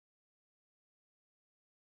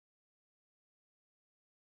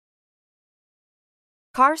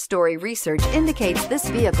Car Story research indicates this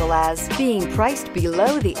vehicle as being priced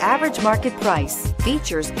below the average market price.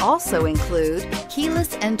 Features also include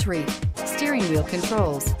keyless entry, steering wheel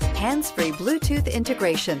controls, hands-free Bluetooth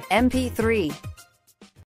integration, MP3.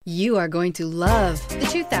 You are going to love the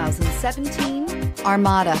 2017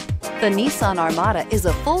 Armada. The Nissan Armada is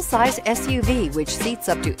a full-size SUV which seats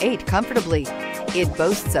up to 8 comfortably. It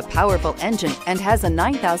boasts a powerful engine and has a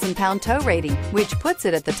 9,000-pound tow rating, which puts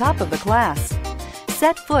it at the top of the class.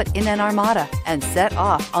 Set foot in an Armada and set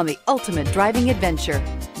off on the ultimate driving adventure.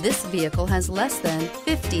 This vehicle has less than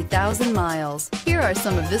 50,000 miles. Here are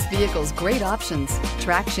some of this vehicle's great options: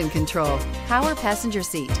 traction control, power passenger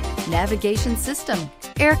seat, navigation system,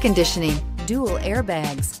 air conditioning, dual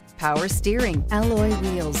airbags, power steering, alloy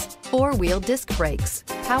wheels, 4-wheel disc brakes,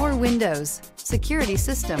 power windows, security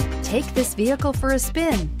system. Take this vehicle for a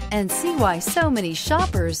spin and see why so many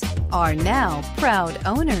shoppers are now proud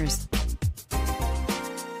owners.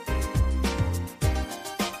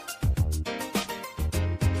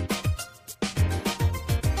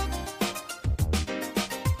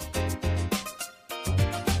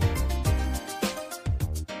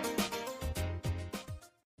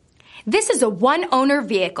 This is a one-owner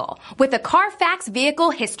vehicle with a Carfax Vehicle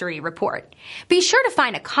History Report. Be sure to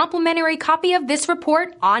find a complimentary copy of this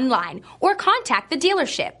report online or contact the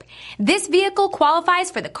dealership. This vehicle qualifies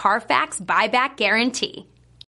for the Carfax buyback guarantee.